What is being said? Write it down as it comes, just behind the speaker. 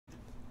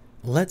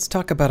Let's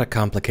talk about a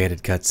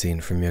complicated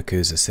cutscene from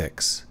Yakuza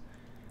 6.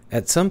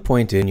 At some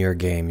point in your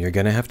game, you're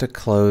going to have to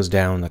close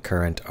down the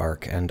current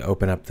arc and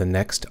open up the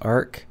next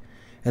arc,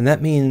 and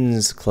that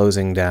means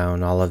closing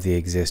down all of the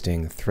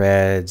existing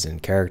threads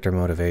and character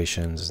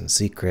motivations and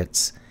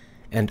secrets,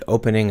 and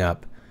opening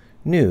up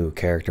new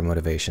character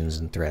motivations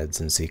and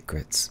threads and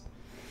secrets.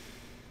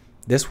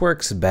 This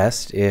works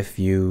best if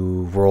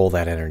you roll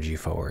that energy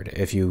forward,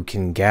 if you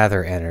can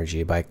gather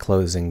energy by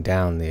closing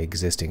down the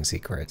existing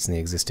secrets and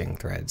the existing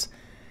threads,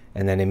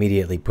 and then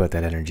immediately put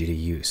that energy to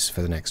use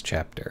for the next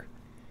chapter.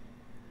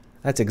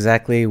 That's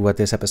exactly what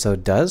this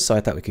episode does, so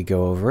I thought we could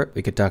go over it.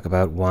 We could talk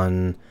about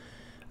one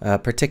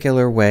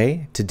particular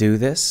way to do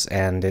this,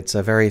 and it's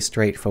a very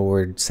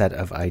straightforward set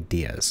of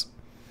ideas.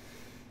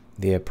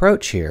 The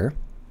approach here: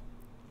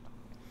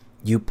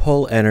 you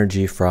pull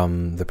energy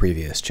from the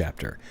previous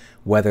chapter,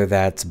 whether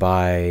that's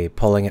by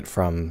pulling it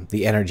from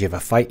the energy of a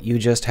fight you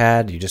just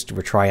had, you just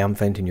were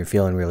triumphant and you're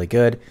feeling really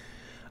good,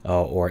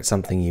 or it's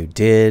something you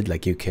did,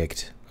 like you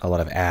kicked a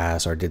lot of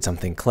ass or did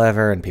something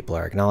clever and people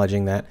are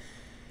acknowledging that.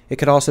 It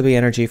could also be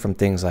energy from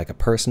things like a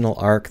personal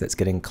arc that's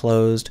getting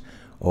closed,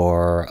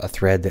 or a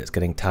thread that's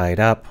getting tied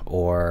up,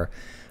 or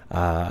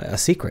a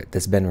secret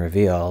that's been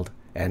revealed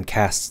and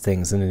casts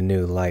things in a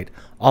new light.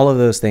 All of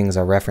those things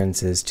are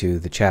references to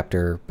the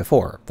chapter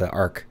before, the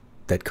arc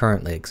that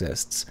currently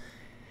exists.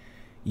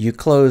 You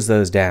close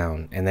those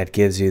down, and that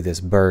gives you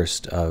this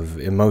burst of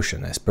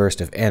emotion, this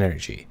burst of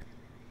energy.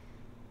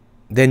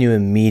 Then you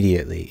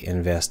immediately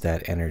invest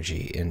that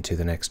energy into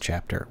the next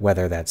chapter,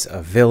 whether that's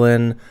a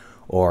villain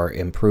or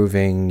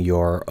improving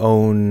your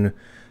own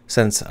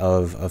sense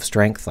of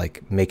strength,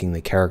 like making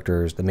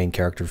the main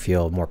character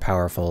feel more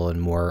powerful and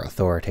more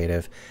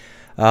authoritative,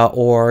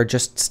 or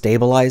just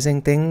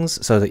stabilizing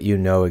things so that you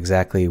know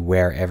exactly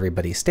where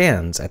everybody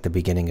stands at the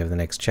beginning of the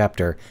next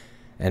chapter,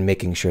 and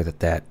making sure that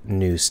that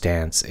new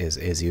stance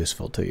is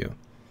useful to you.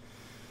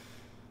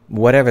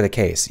 Whatever the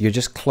case, you're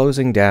just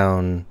closing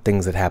down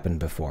things that happened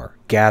before,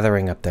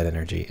 gathering up that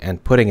energy,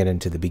 and putting it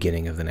into the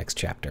beginning of the next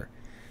chapter.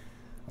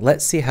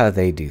 Let's see how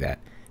they do that,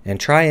 and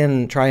try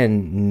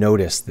and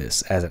notice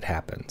this as it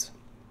happens.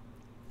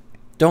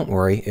 Don't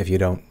worry if you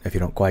don't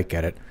quite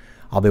get it.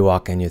 I'll be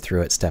walking you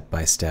through it step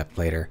by step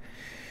later.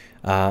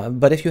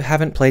 But if you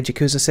haven't played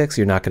Yakuza 6,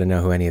 you're not going to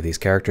know who any of these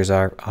characters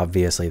are.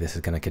 Obviously, this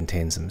is going to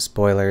contain some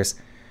spoilers.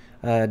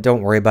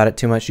 Don't worry about it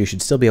too much. You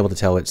should still be able to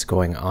tell what's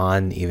going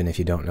on, even if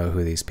you don't know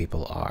who these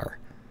people are.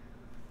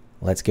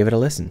 Let's give it a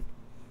listen.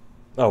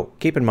 Oh,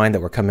 keep in mind that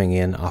we're coming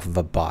in off of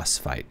a boss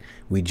fight.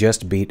 We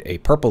just beat a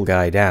purple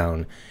guy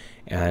down,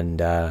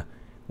 and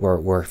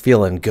we're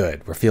feeling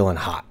good. We're feeling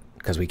hot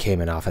because we came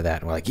in off of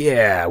that, and we're like,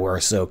 yeah, we're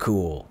so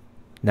cool.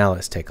 Now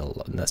let's take a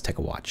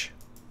watch.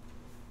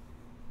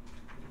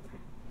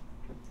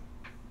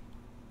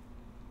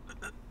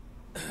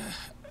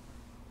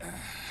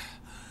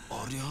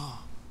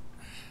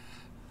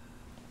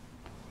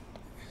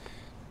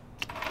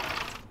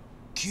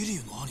 桐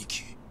生の兄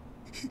貴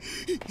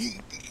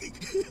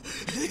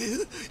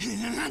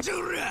なんじゃ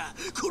おら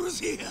殺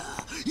せやや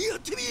っ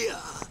てみや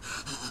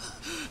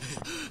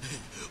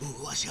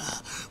わしゃ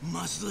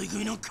松戸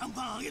組の看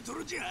板上げと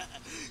るじゃ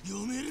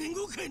余命連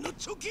合会の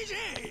直系じゃ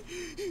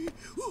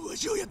わ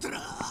しをやった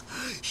ら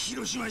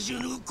広島中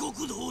の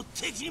国土を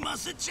敵に回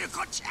すっちゅう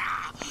こっちゃ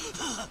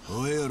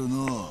おいやろ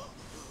の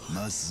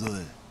松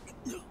添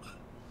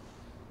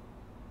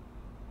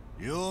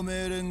余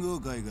命連合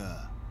会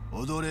が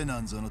踊れな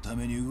んぞのた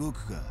めに動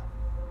くか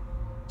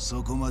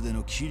そこまで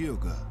の器量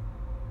か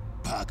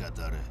バカ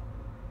だれ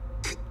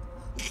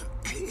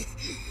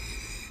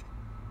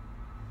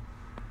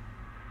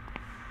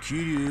桐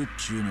生っ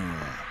ちゅうのは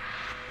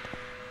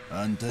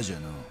あんたじゃ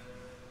の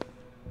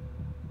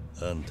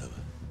あんたは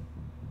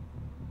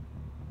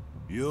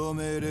陽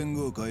明連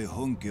合会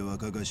本家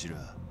若頭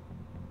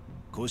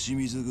小清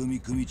水組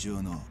組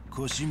長の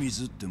小清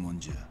水ってもん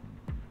じゃ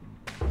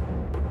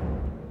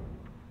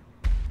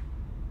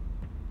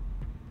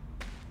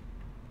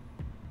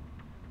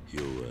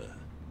要は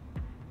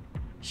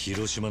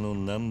広島の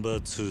ナンバ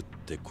ー2っ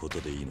てこと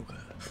でいいのかこ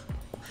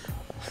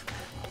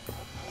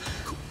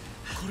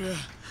れ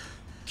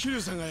桐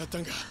生さんがやった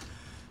んか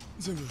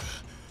全部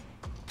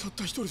たっ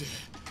た一人で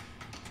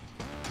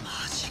マ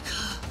ジか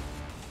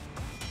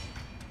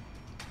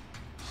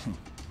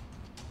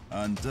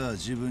あんたは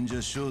自分じ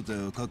ゃ正体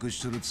を隠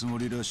しとるつも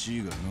りらしい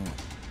が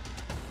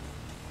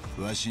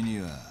のわしに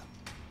は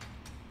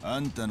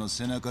あんたの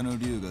背中の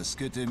竜が透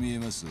けて見え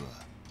ますわ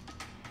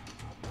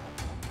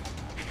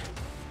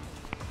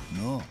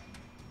の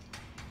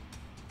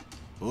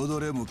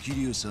踊れも桐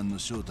生さんの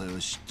正体は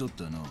知っとっ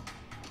たの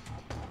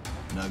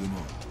南雲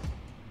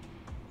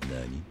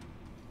何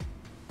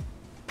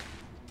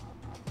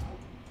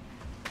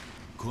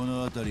こ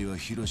の辺りは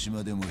広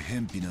島でも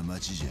偏僻な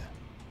町じゃ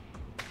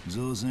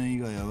造船以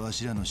外はわ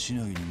しらのし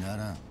のぎにな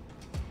らん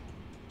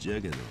じ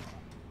ゃけど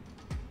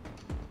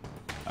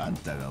あん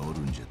たがおる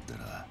んじゃった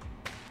ら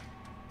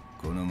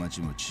この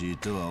町もちい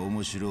とは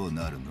面白う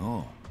なる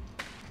の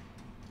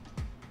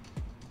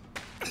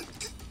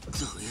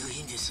どういう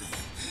意味です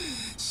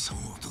その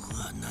男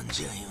が何なん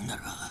じゃ言うな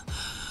ら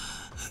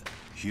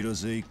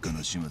広瀬一家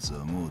の始末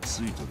はもうつ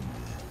いとるん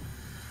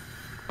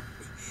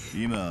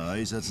で、今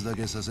挨拶だ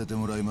けさせて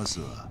もらいま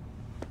すわ。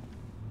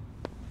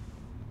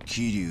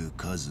桐生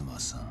一馬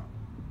さん。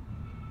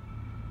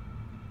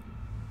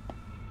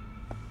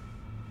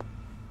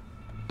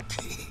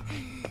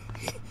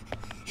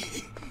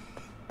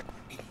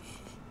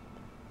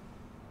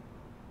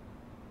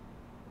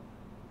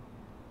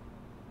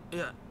い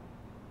や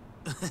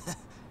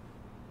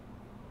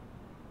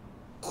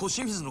小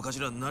清水の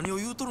頭何を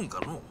言うとるんか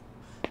の、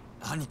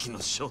兄貴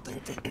の正体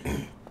って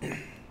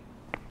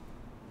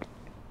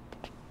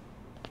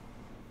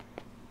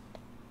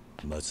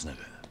松永。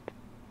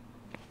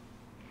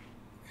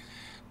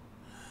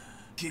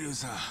桐生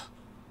さ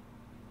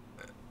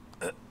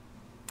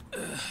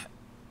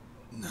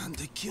ん、なん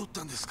で来よっ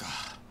たんですか。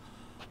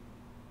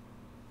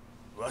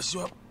わし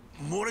は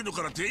モレノ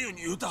から出んよう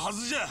に言うたは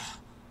ずじゃ。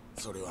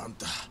それをあん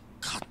た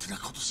勝手な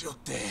ことしよっ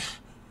て、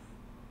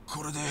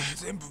これで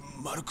全部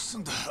丸く済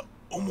んだ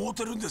思う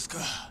てるんですか。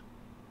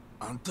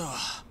あんたは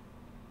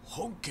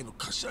本家の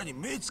頭に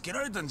目つけ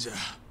られたんじゃ。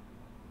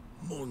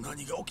もう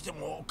何が起きて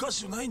もおか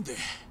しくないんで、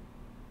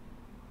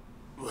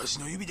わし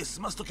の指で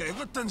済ますときゃよ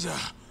かったんじゃ。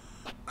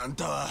あん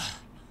たは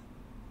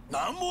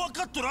何も分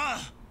かっとらん。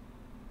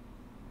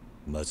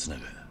松永。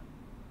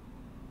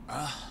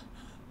あ、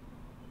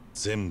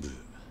全部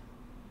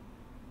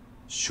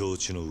承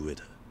知の上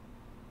だ。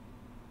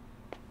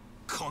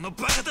この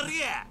バカたる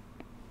が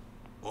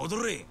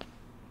踊れ。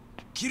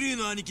桐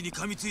生の兄貴に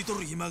噛みついと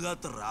る暇があっ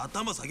たら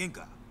頭下げん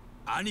か。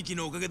兄貴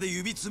のおかげで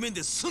指詰めん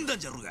で済んだん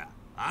じゃろうが。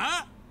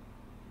あ、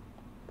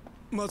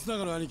松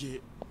永の兄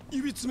貴、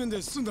指詰めん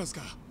で済んだんす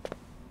か。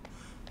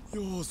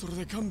ようそれ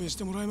で勘弁し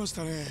てもらいまし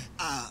たね。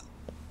あ、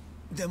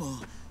でも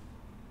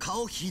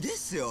顔ひでっ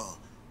すよ。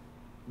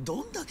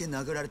どんだけ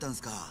殴られたん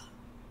すか。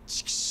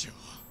ちくしょう、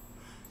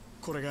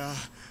これが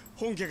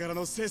本家から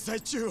の制裁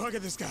ちゅうわけ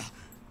ですか。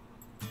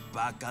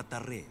バカた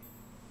れ。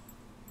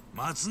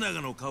松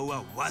永の顔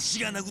はわし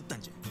が殴った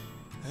んじゃ。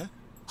え、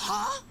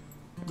は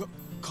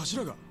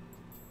頭が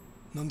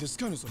何です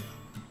かねそりゃ。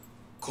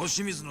小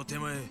清水の手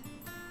前、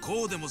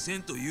こうでもせ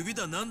んと指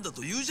だなんだ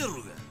と言うじゃろう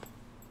が。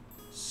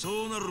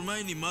そうなる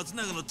前に松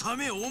永のた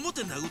めを思っ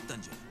て殴った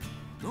んじゃ。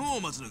の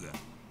う松永。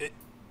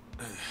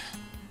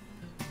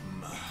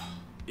まあ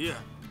いや、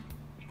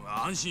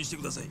安心して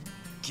ください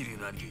桐生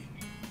の兄貴。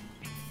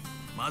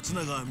松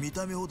永は見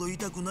た目ほど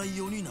痛くない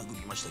ように殴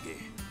りましたけ。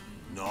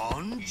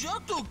なんじゃ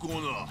とこの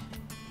よ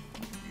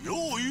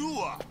う言う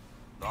わ。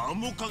何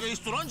も加減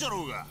しとらんじゃ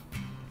ろうが。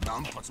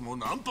何発も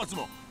何発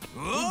も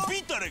ビ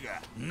ったれ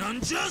が。なん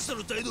じゃそ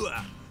の態度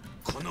は。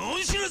この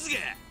恩知らずが。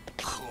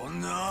こ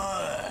の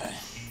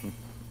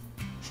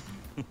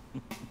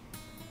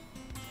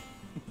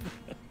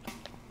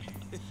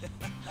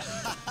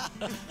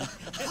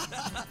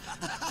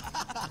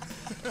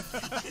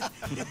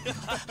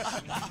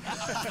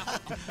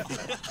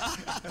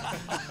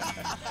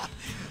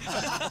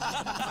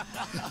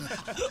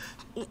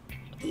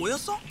おや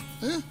さん、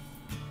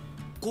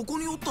ここ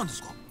におったんで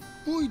すか。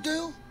もういた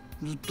よ、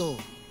ずっと。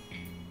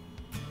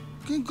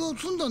喧嘩を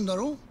済んだんだ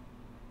ろ。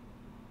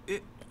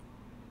え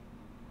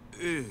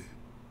え。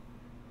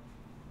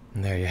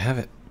 And there you have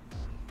it.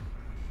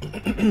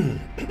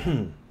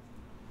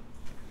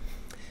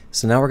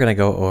 So now we're going to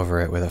go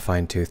over it with a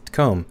fine-toothed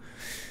comb.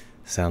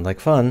 Sound like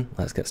fun?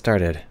 Let's get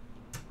started.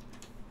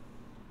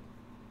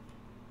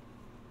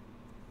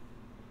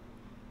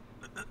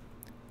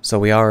 So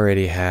we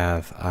already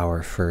have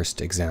our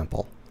first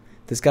example.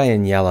 This guy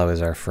in yellow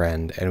is our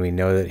friend, and we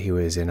know that he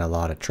was in a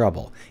lot of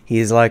trouble.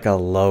 He's like a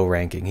low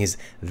ranking. He's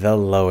the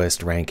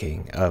lowest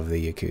ranking of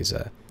the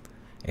Yakuza.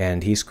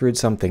 And he screwed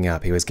something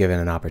up. He was given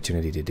an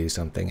opportunity to do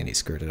something, and he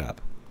screwed it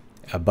up.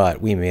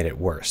 But we made it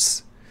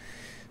worse.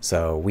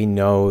 So we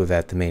know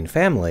that the main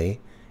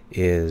family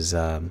is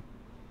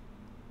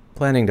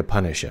planning to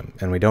punish him,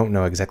 and we don't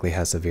know exactly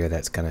how severe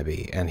that's going to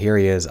be. And here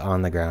he is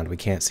on the ground. We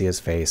can't see his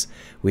face.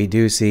 We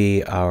do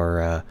see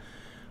our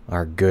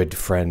good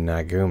friend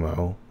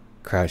Nagumo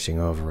crouching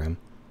over him.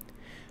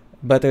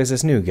 But there's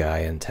this new guy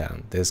in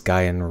town, this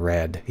guy in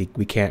red.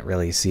 We can't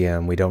really see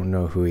him. We don't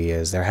know who he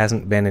is. There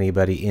hasn't been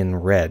anybody in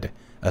red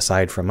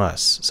aside from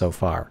us so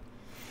far.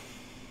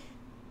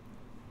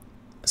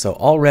 So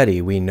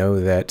already we know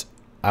that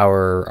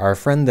our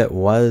friend that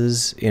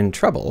was in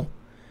trouble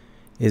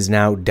is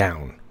now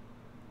down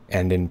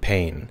and in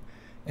pain.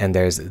 And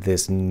there's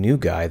this new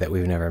guy that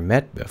we've never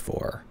met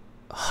before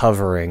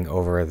hovering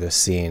over the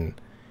scene.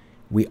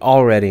 We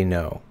already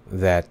know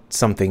that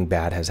something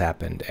bad has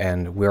happened,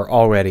 and we're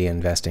already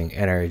investing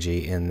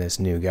energy in this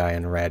new guy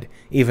in red,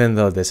 even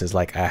though this is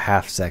like a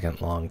half-second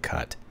long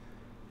cut.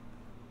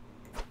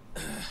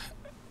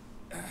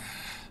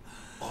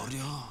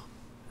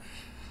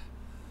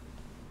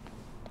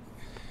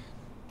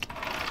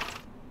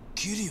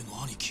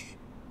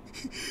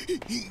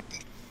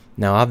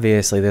 Now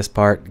obviously this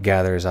part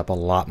gathers up a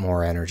lot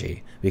more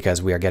energy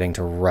because we are getting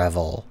to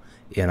revel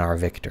in our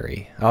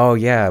victory. Oh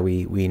yeah,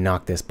 we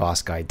knocked this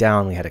boss guy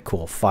down, we had a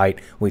cool fight,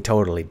 we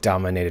totally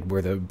dominated,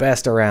 we're the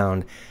best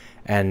around,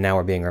 And now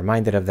we're being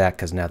reminded of that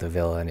because now the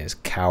villain is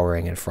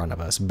cowering in front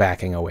of us,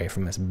 backing away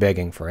from us,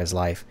 begging for his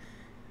life.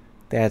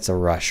 That's a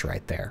rush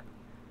right there.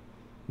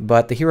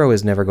 But the hero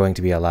is never going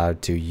to be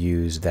allowed to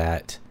use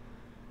that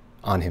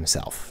on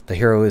himself. The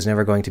hero is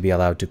never going to be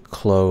allowed to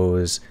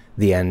close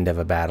the end of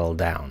a battle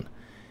down,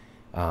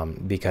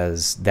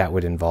 because that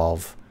would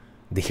involve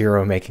the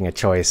hero making a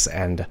choice,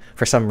 and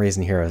for some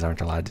reason heroes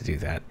aren't allowed to do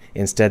that.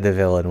 Instead, the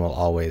villain will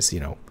always,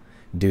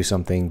 do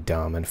something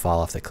dumb and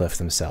fall off the cliff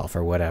themselves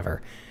or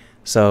whatever.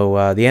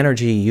 So the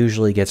energy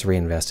usually gets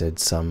reinvested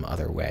some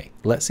other way.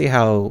 Let's see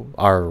how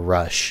our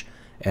rush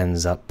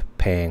ends up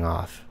paying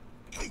off.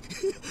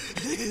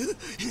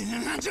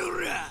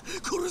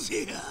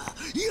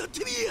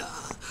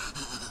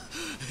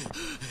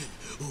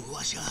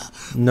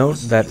 Note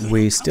that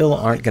we still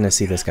aren't going to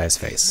see this guy's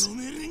face,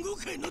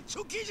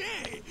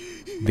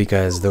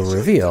 because the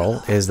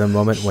reveal is the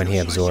moment when he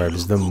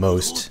absorbs the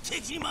most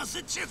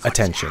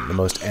attention, the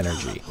most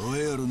energy.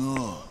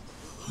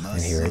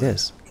 And here it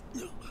is.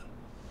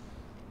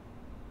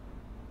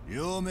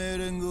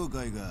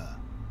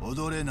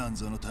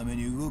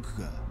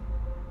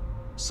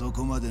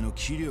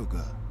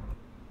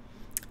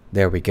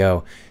 There we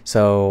go.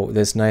 So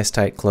this nice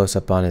tight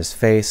close-up on his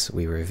face,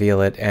 we reveal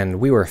it, and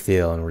we were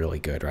feeling really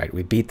good, right?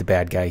 We beat the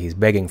bad guy, he's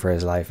begging for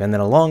his life, and then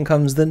along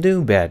comes the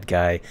new bad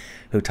guy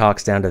who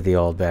talks down to the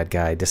old bad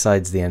guy,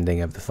 decides the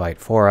ending of the fight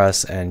for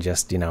us, and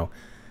just, the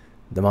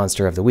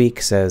monster of the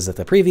week says that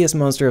the previous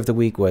monster of the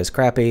week was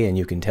crappy, and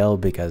you can tell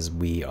because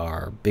we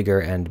are bigger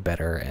and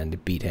better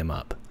and beat him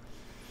up.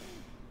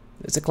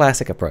 It's a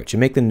classic approach. You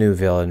make the new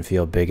villain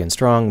feel big and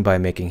strong by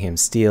making him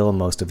steal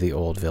most of the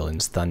old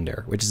villain's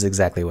thunder, which is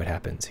exactly what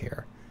happens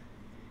here.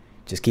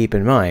 Just keep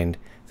in mind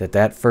that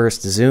that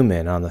first zoom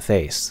in on the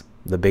face,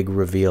 the big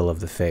reveal of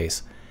the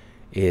face,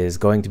 is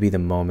going to be the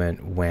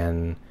moment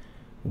when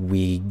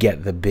we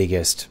get the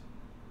biggest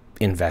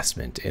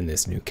investment in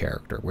this new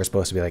character. We're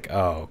supposed to be like,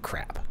 oh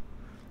crap.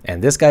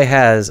 And this guy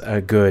has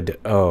a good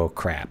oh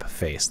crap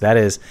face. That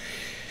is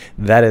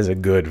a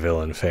good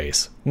villain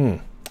face.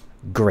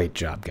 Great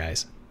job,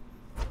 guys.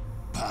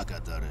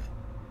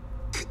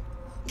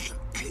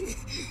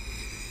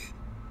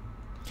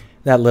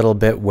 That little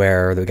bit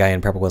where the guy in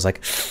purple was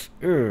like,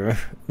 ugh.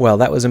 Well,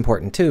 that was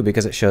important too,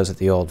 because it shows that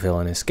the old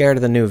villain is scared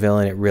of the new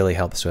villain. It really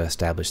helps to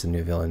establish the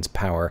new villain's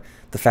power.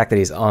 The fact that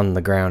he's on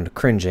the ground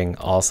cringing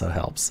also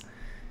helps.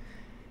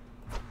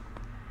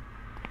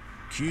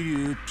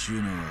 We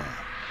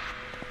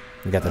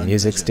got the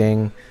music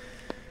sting,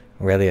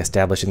 really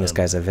establishing this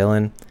guy's a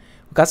villain.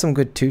 We've got some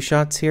good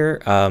two-shots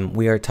here.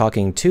 We are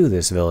talking to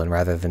this villain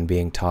rather than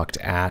being talked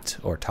at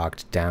or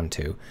talked down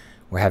to.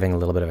 We're having a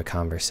little bit of a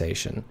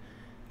conversation.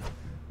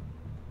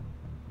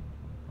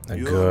 A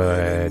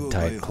good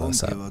tight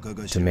close-up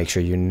to make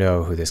sure you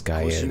know who this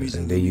guy is,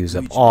 and to use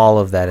up all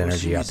of that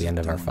energy at the end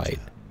of our fight.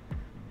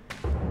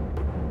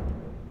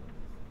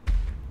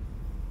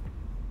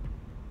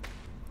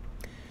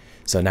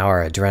 So now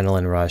our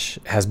adrenaline rush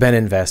has been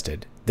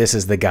invested. This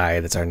is the guy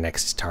that's our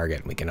next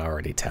target, we can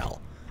already tell.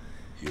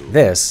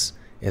 This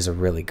is a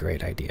really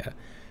great idea.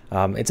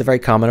 It's a very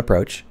common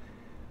approach.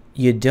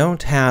 You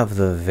don't have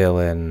the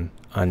villain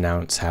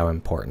announce how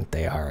important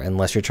they are,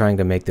 unless you're trying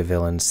to make the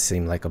villain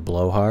seem like a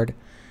blowhard.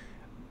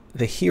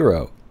 The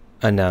hero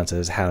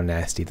announces how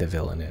nasty the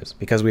villain is,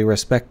 because we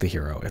respect the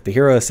hero. If the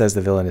hero says the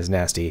villain is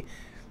nasty,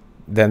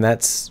 then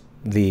that's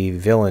the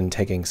villain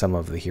taking some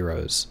of the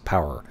hero's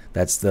power.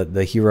 That's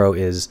the hero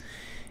is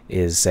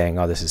saying,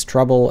 oh, this is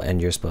trouble,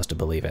 and you're supposed to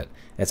believe it.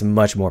 It's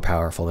much more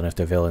powerful than if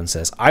the villain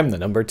says, I'm the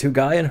 #2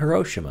 guy in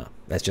Hiroshima.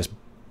 That's just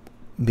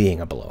being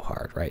a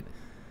blowhard, right?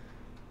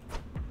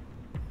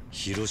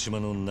 So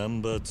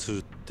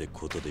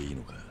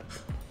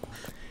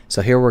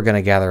here we're going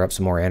to gather up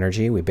some more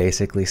energy. We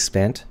basically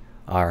spent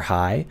our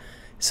high,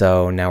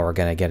 so now we're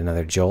going to get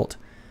another jolt.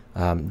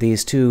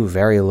 These two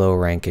very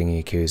low-ranking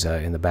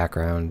Yakuza in the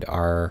background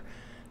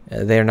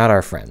they're not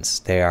our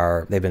friends.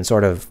 They've been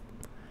sort of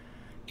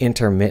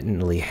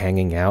intermittently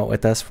hanging out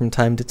with us from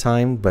time to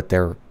time, but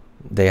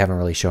they haven't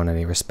really shown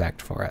any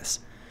respect for us.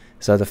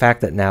 So the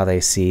fact that now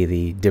they see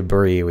the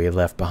debris we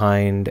left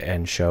behind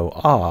and show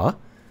awe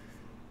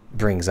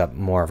brings up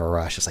more of a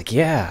rush. It's like,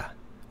 yeah,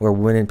 we're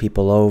winning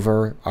people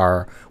over.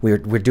 We're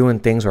doing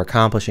things, we're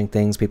accomplishing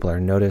things, people are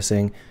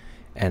noticing,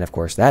 and of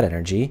course that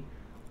energy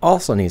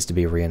also needs to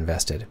be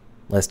reinvested.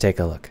 Let's take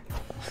a look.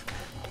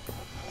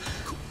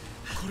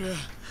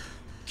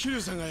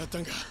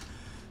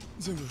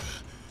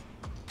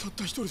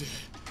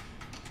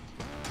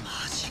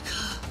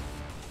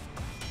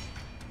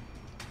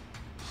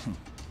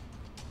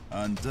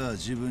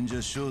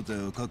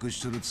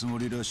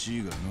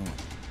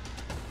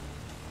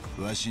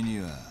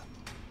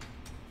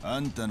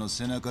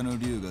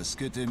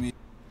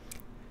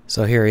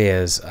 So here he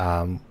is.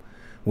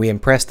 We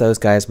impressed those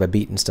guys by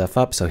beating stuff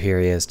up, so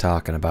here he is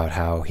talking about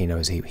how he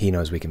knows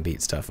we can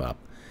beat stuff up.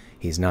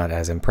 He's not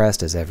as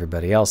impressed as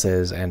everybody else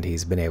is, and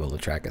he's been able to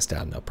track us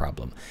down no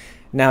problem.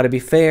 Now, to be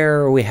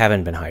fair, we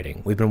haven't been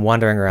hiding. We've been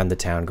wandering around the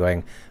town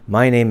going,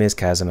 "My name is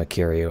Kazuma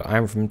Kiryu.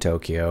 I'm from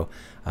Tokyo.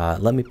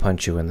 Let me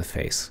punch you in the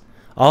face.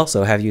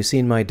 Also, have you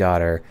seen my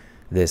daughter,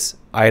 this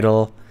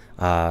idol?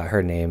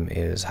 Her name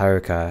is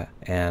Haruka,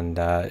 and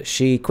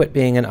she quit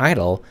being an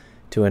idol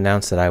to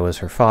announce that I was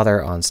her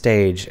father on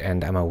stage,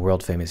 and I'm a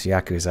world-famous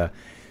Yakuza."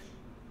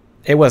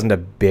 It wasn't a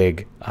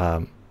big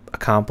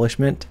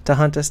accomplishment to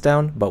hunt us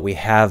down, but we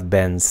have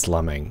been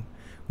slumming.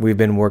 We've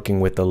been working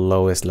with the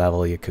lowest level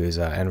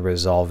Yakuza and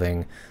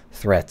resolving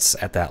threats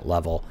at that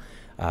level.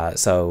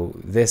 So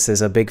this is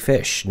a big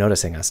fish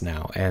noticing us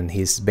now, and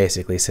he's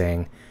basically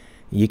saying,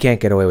 you can't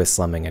get away with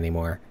slumming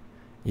anymore.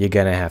 You're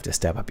gonna have to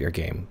step up your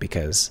game,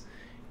 because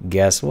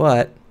guess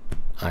what?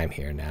 I'm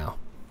here now.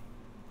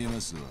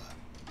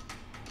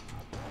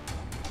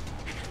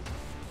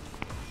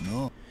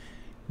 No.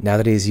 Now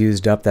that he's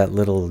used up that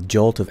little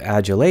jolt of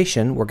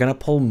adulation, we're going to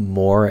pull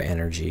more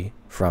energy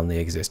from the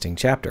existing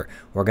chapter.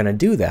 We're going to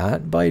do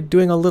that by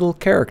doing a little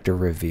character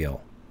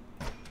reveal.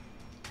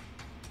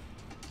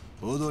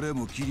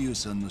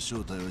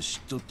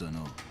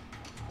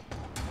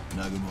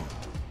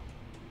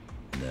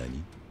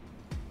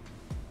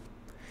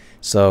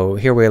 So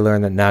here we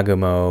learn that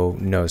Nagumo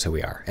knows who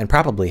we are, and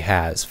probably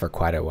has for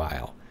quite a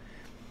while.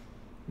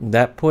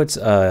 That puts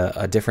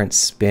a different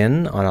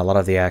spin on a lot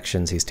of the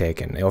actions he's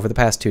taken. Over the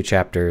past 2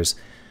 chapters,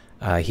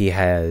 he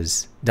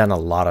has done a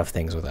lot of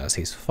things with us.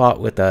 He's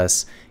fought with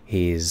us,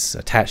 he's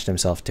attached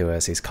himself to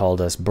us, he's called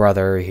us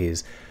brother,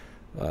 he's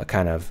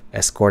kind of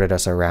escorted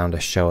us around to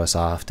show us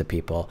off to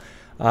people.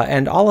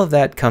 And all of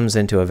that comes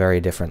into a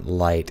very different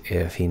light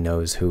if he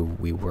knows who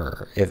we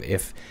were.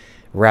 If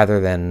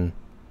rather than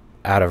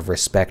out of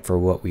respect for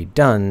what we've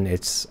done,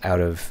 it's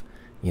out of,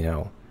 you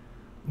know,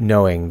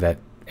 knowing that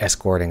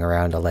escorting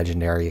around a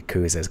legendary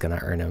Yakuza is going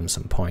to earn him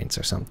some points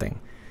or something.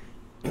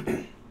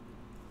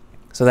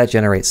 So that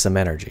generates some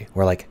energy.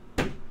 We're like,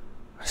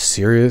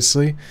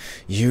 seriously?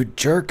 You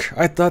jerk!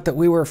 I thought that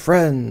we were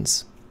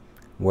friends!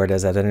 Where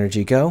does that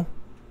energy go?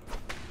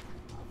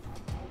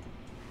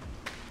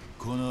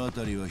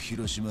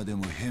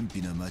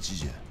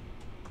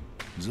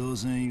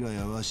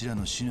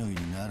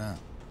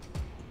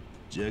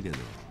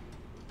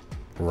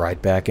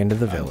 Right back into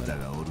the villain.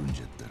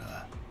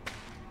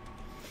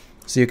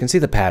 So you can see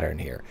the pattern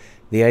here.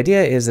 The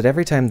idea is that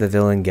every time the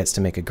villain gets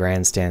to make a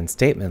grandstand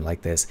statement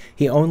like this,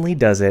 he only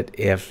does it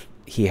if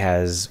he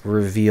has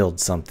revealed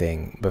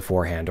something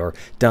beforehand or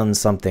done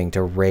something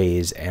to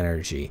raise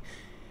energy.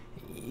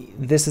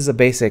 This is a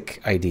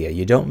basic idea.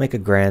 You don't make a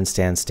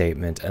grandstand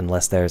statement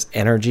unless there's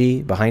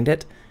energy behind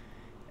it.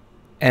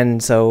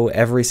 And so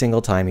every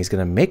single time he's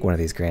going to make one of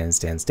these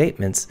grandstand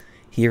statements,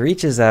 he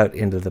reaches out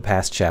into the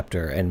past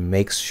chapter and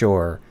makes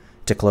sure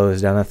to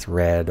close down a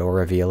thread or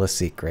reveal a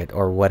secret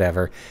or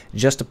whatever,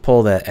 just to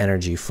pull that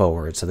energy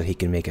forward so that he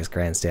can make his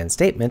grandstand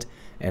statement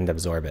and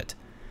absorb it.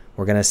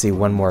 We're going to see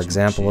one more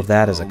example of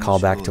that as a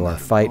callback to our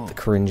fight, the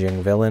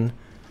cringing villain.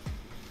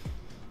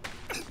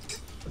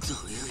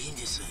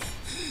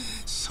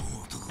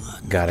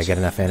 Gotta get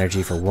enough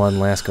energy for one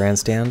last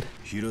grandstand.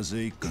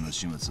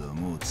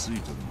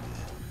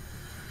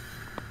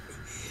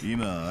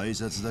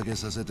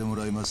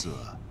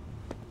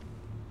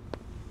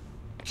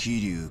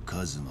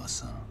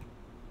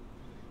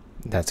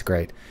 That's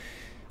great.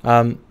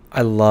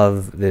 I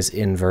love this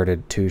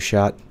inverted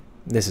 2-shot.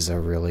 This is a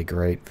really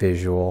great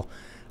visual.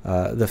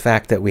 The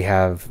fact that we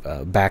have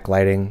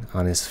backlighting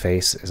on his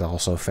face is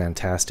also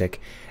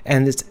fantastic.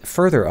 And it's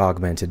further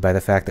augmented by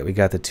the fact that we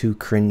got the 2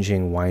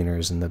 cringing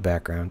whiners in the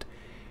background.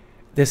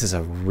 This is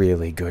a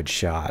really good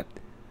shot.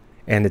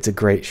 And it's a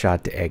great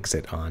shot to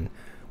exit on.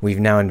 We've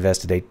now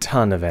invested a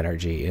ton of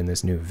energy in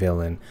this new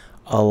villain.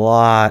 A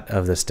lot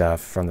of the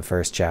stuff from the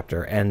first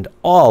chapter and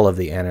all of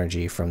the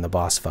energy from the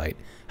boss fight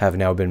have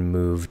now been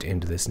moved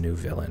into this new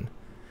villain.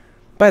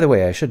 By the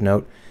way, I should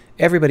note,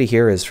 everybody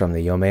here is from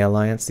the Yomei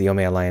Alliance. The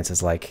Yomei Alliance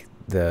is like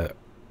the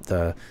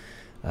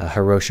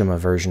Hiroshima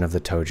version of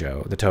the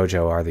Tojo. The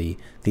Tojo are the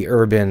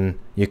urban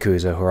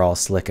Yakuza who are all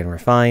slick and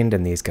refined,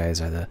 and these guys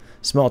are the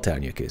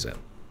small-town Yakuza.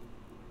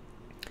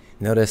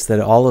 Notice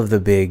that all of the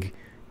big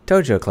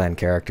Tojo clan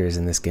characters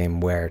in this game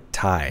wear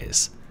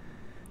ties.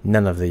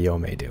 None of the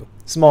Yomei do.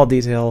 Small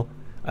detail,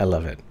 I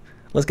love it.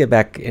 Let's get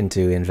back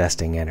into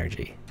investing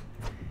energy.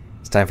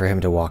 It's time for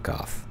him to walk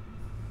off.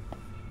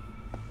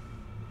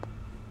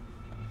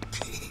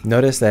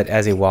 Notice that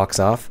as he walks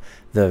off,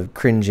 the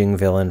cringing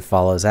villain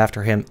follows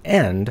after him,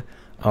 and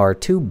our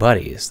 2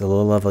 buddies, the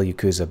low-level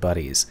Yakuza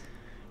buddies,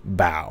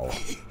 bow.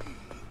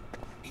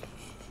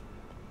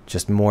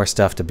 Just more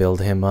stuff to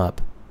build him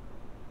up.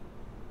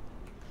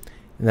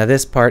 Now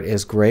this part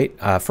is great.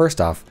 First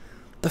off,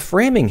 the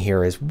framing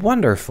here is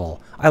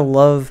wonderful. I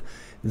love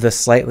the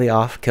slightly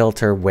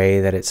off-kilter way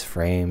that it's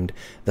framed.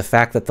 The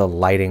fact that the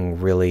lighting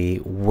really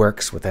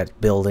works with that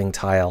building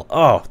tile.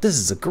 Oh, this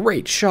is a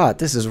great shot.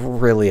 This is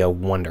really a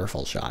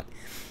wonderful shot.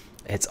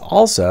 It's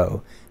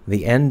also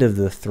the end of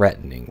the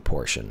threatening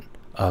portion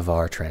of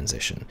our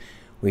transition.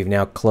 We've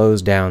now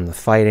closed down the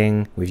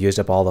fighting. We've used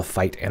up all the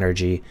fight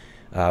energy.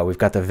 We've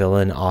got the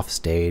villain off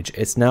stage.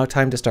 It's now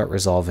time to start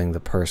resolving the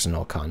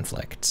personal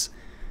conflicts.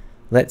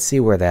 Let's see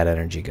where that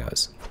energy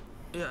goes.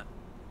 Yeah.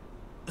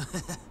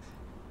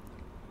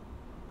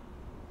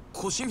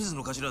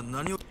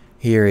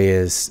 Here he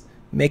is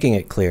making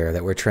it clear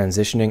that we're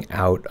transitioning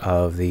out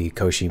of the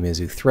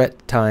Koshimizu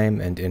threat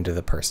time and into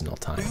the personal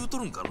time.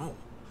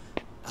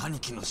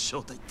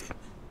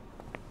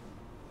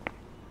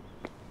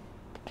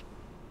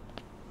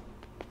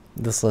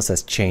 This lets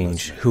us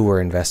change who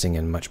we're investing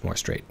in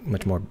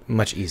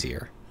much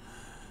easier.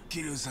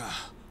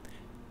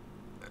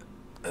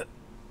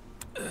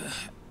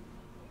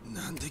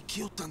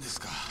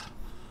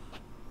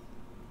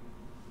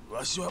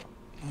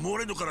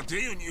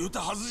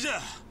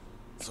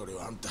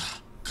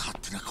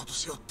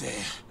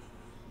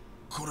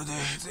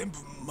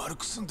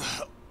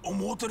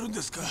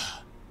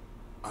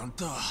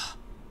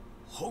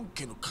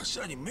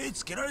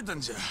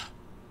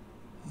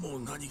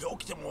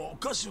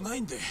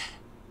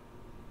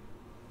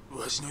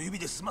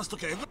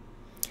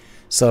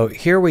 So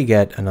here we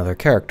get another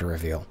character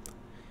reveal.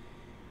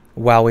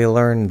 While we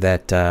learn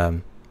that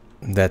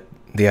that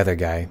the other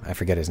guy, I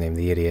forget his name,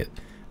 the idiot,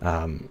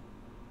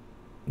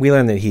 we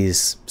learn that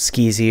he's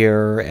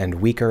skeezier and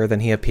weaker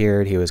than he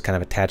appeared. He was kind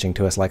of attaching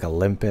to us like a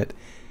limpet.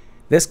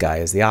 This guy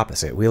is the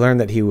opposite. We learn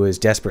that he was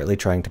desperately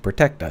trying to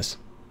protect us.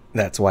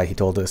 That's why he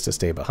told us to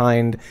stay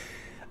behind.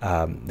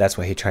 That's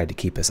why he tried to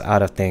keep us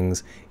out of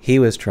things. He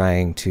was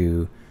trying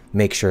to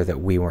make sure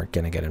that we weren't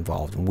going to get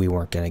involved and we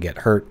weren't going to get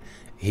hurt.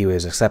 He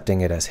was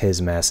accepting it as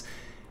his mess.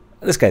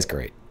 This guy's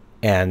great.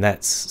 And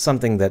that's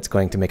something that's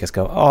going to make us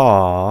go,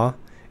 aww,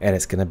 and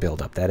it's going to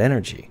build up that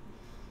energy.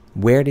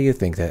 Where do you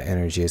think that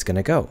energy is going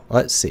to go?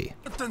 Let's see.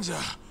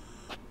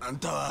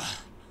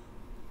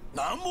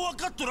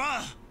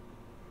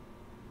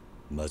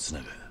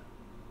 Matsunaga.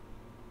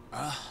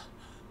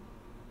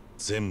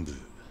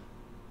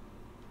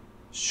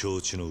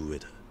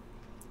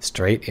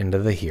 Straight into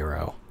the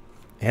hero.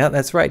 Yeah,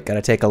 that's right. Got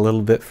to take a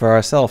little bit for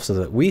ourselves so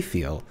that we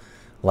feel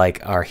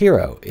like our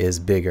hero is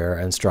bigger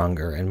and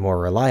stronger and more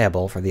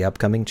reliable for the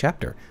upcoming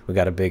chapter. We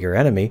got a bigger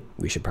enemy.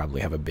 We should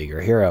probably have a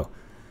bigger hero.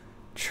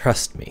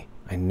 Trust me,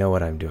 I know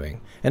what I'm doing.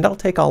 And I'll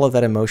take all of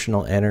that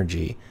emotional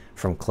energy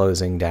from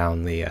closing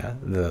down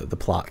the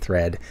plot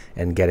thread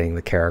and getting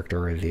the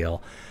character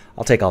reveal.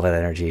 I'll take all that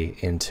energy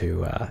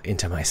into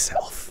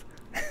myself.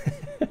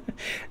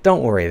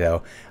 Don't worry,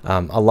 though.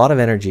 A lot of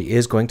energy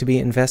is going to be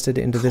invested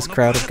into this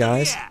crowd of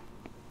guys,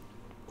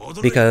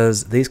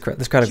 because this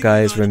crowd of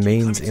guys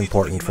remains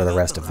important for the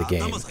rest of the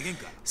game.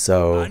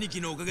 So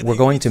we're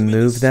going to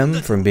move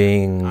them from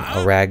being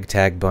a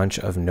ragtag bunch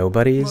of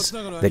nobodies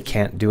that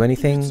can't do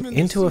anything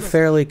into a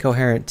fairly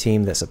coherent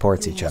team that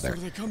supports each other.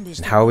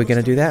 And how are we going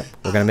to do that?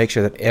 We're going to make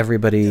sure that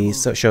everybody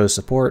shows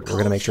support. We're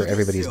going to make sure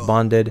everybody's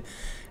bonded.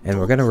 And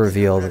we're going to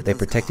reveal that they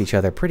protect each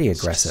other pretty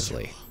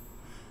aggressively.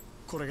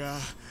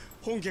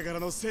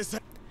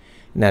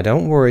 Now,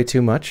 don't worry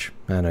too much.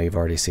 I know you've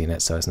already seen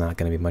it, so it's not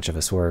going to be much of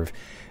a swerve.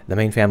 The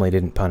main family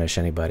didn't punish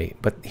anybody.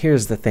 But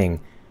here's the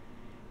thing.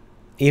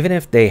 Even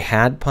if they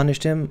had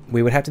punished him,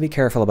 we would have to be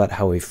careful about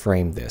how we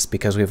framed this,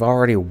 because we've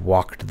already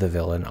walked the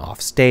villain off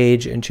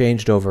stage and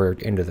changed over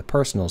into the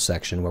personal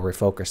section where we're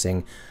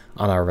focusing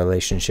on our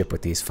relationship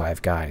with these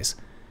 5 guys.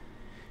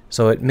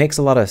 So it makes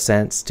a lot of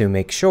sense to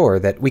make sure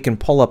that we can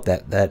pull up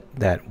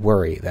that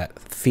worry, that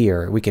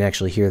fear. We can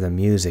actually hear the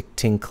music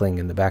tinkling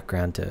in the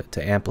background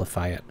to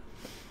amplify it.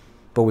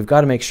 But we've got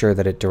to make sure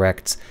that it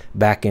directs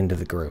back into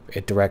the group.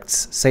 It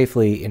directs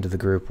safely into the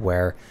group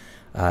where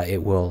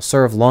it will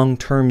serve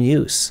long-term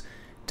use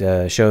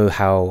to show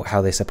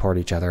how they support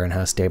each other and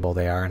how stable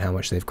they are and how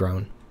much they've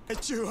grown.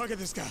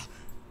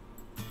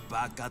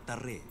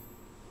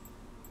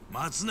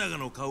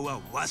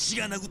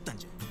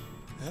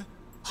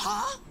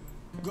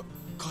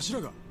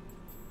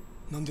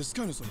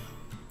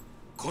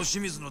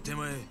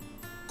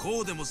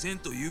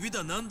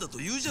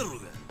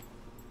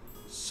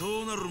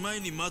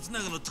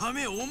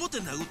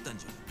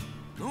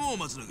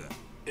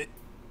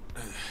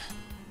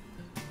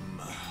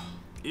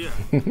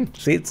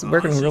 See, it's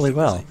working really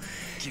well.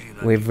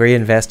 We've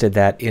reinvested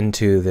that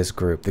into this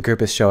group. The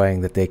group is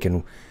showing that they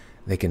can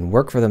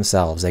work for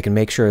themselves. They can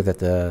make sure that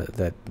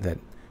that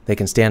they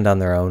can stand on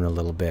their own a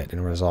little bit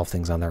and resolve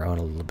things on their own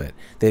a little bit.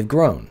 They've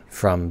grown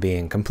from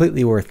being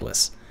completely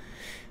worthless.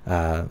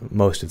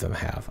 Most of them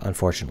have.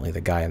 Unfortunately,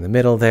 the guy in the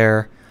middle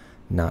there,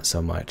 not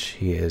so much.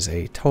 He is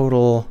a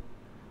total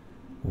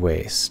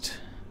waste.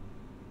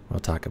 We'll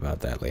talk about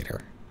that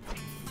later.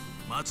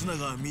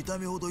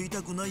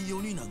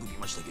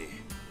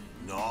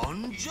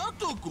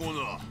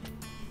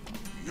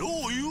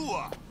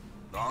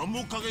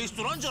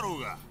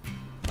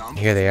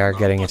 Here they are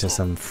getting into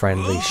some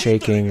friendly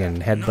shaking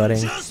and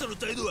headbutting.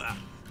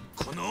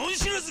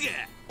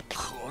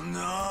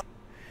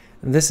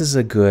 This is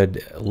a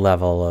good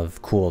level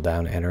of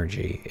cooldown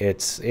energy.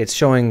 It's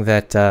showing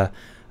that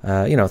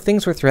you know,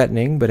 things were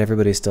threatening, but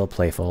everybody's still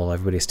playful,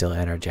 everybody's still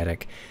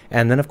energetic.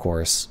 And then, of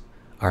course,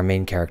 our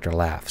main character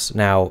laughs.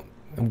 Now,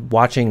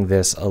 watching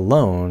this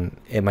alone,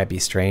 it might be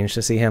strange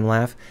to see him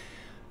laugh,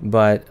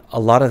 but a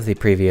lot of the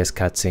previous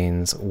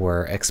cutscenes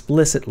were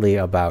explicitly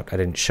about, I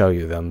didn't show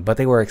you them, but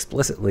they were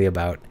explicitly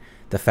about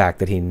the fact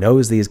that he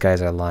knows these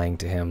guys are lying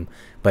to him,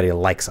 but he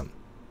likes them.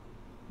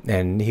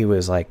 And he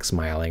was like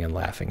smiling and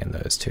laughing in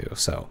those too.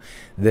 So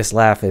this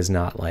laugh is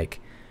not like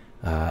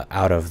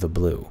out of the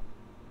blue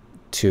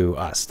to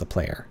us, the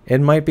player.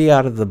 It might be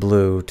out of the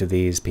blue to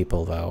these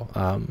people, though,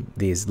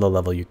 these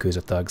low-level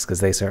Yakuza thugs, because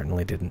they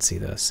certainly didn't see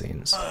those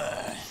scenes.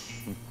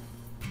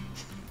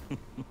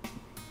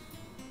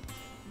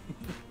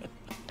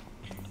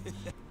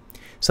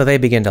 So they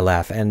begin to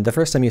laugh, and the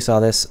first time you saw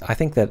this, I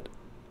think that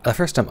the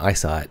first time I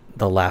saw it,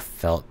 the laugh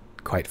felt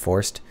quite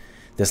forced.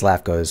 This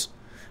laugh goes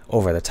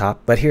over the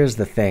top, but here's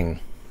the thing.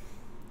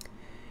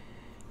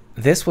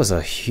 This was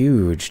a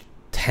huge,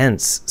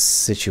 tense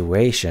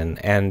situation,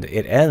 and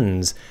it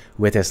ends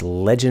with this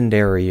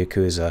legendary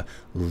Yakuza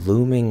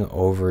looming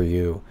over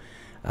you,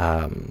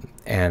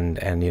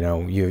 and you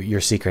know,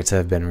 your secrets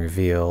have been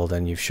revealed,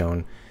 and you've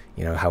shown,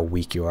 you know, how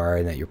weak you are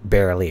and that you're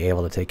barely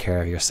able to take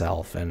care of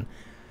yourself. And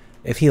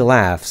if he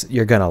laughs,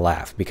 you're gonna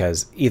laugh,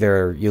 because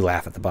either you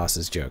laugh at the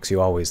boss's jokes,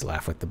 you always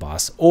laugh with the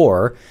boss,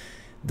 or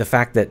the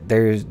fact that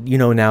there's, you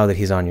know, now that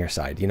he's on your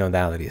side, you know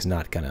now that he's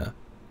not gonna,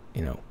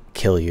 you know,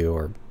 kill you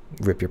or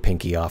rip your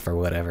pinky off or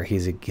whatever.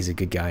 He's a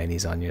good guy and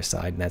he's on your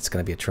side, and that's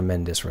gonna be a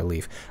tremendous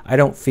relief. I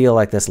don't feel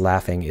like this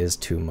laughing is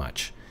too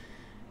much.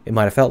 It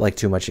might have felt like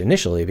too much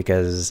initially,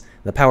 because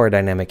the power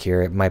dynamic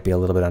here, it might be a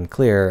little bit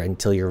unclear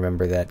until you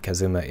remember that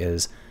Kazuma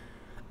is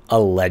a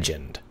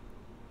legend.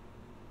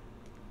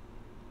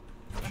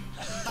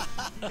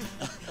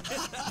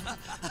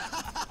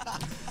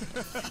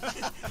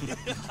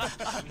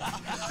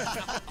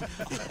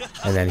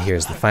 And then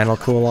here's the final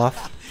cool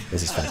off.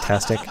 This is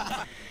fantastic.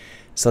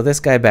 So this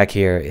guy back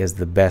here is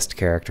the best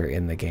character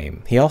in the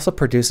game. He also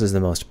produces the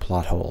most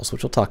plot holes,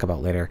 which we'll talk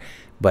about later,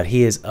 but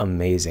he is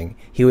amazing.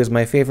 He was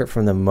my favorite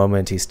from the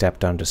moment he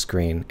stepped onto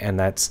screen, and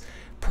that's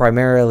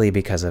primarily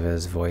because of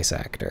his voice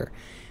actor.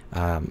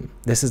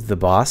 This is the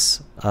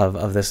boss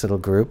of this little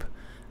group.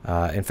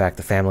 In fact,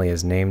 the family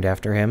is named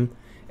after him,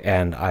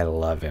 and I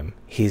love him.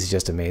 He's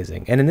just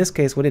amazing. And in this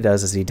case, what he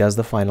does is he does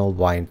the final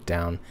wind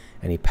down,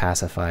 and he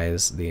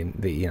pacifies the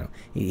you know,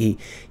 he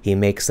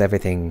makes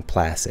everything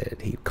placid.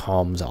 He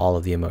calms all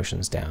of the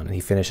emotions down, and he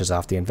finishes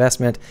off the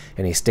investment,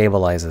 and he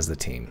stabilizes the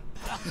team.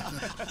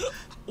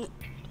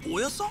 お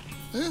やさん？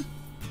え？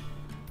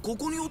こ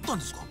こにおったん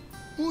ですか？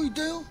もうい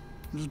たよ、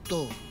ずっ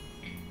と。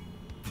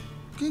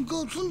喧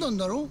嘩済んだん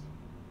だろ？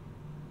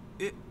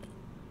え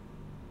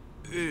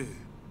え。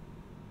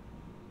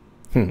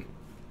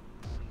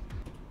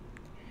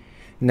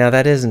Now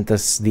that isn't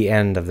the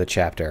end of the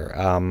chapter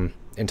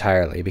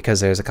entirely,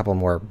 because there's a couple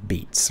more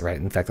beats, right?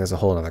 In fact, there's a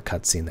whole other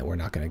cutscene that we're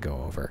not going to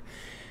go over.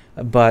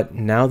 But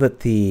now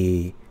that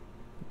the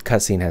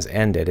cutscene has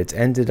ended, it's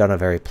ended on a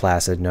very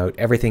placid note.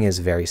 Everything is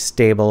very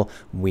stable.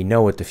 We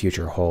know what the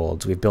future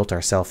holds. We've built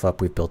ourselves up.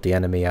 We've built the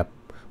enemy up.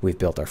 We've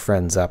built our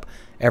friends up.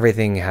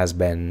 Everything has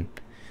been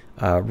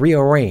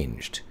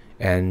rearranged,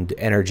 and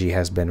energy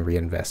has been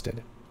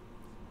reinvested.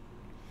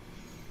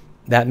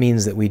 That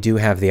means that we do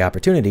have the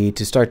opportunity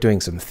to start doing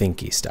some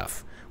thinky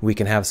stuff. We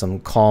can have some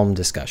calm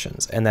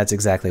discussions, and that's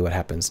exactly what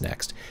happens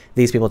next.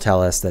 These people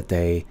tell us that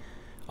they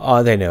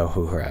know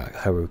who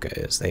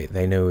Haruka is.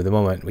 They knew the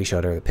moment we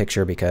showed her the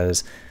picture,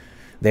 because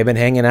they've been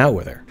hanging out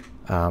with her.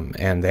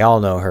 And they all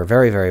know her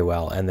very, very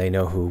well, and they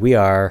know who we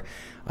are,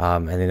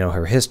 and they know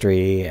her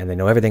history, and they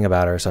know everything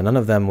about her, so none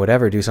of them would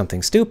ever do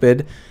something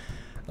stupid,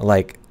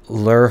 like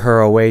lure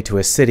her away to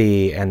a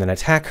city and then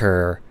attack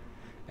her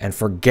and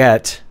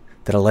forget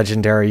that a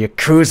legendary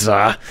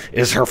Yakuza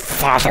is her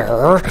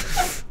father.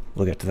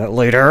 We'll get to that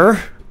later.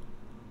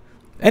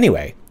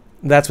 Anyway,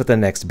 that's what the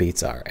next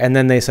beats are. And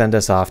then they send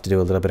us off to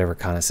do a little bit of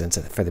reconnaissance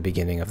for the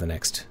beginning of the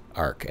next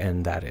arc,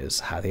 and that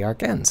is how the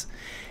arc ends.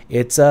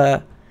 It's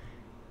a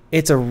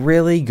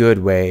really good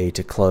way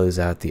to close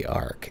out the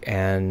arc,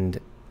 and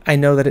I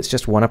know that it's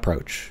just one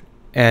approach,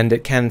 and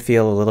it can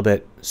feel a little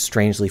bit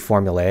strangely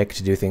formulaic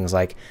to do things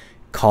like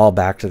call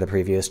back to the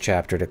previous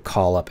chapter to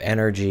call up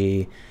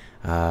energy,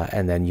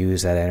 and then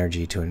use that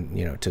energy to,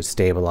 you know, to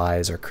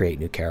stabilize or create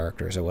new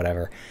characters or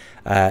whatever.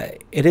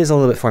 It is a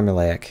little bit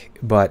formulaic,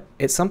 but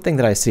it's something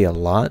that I see a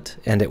lot,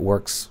 and it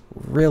works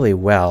really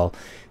well.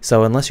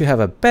 So unless you have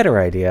a better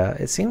idea,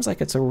 it seems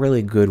like it's a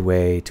really good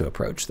way to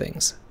approach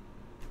things.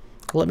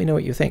 Let me know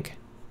what you think,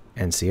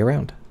 and see you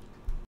around.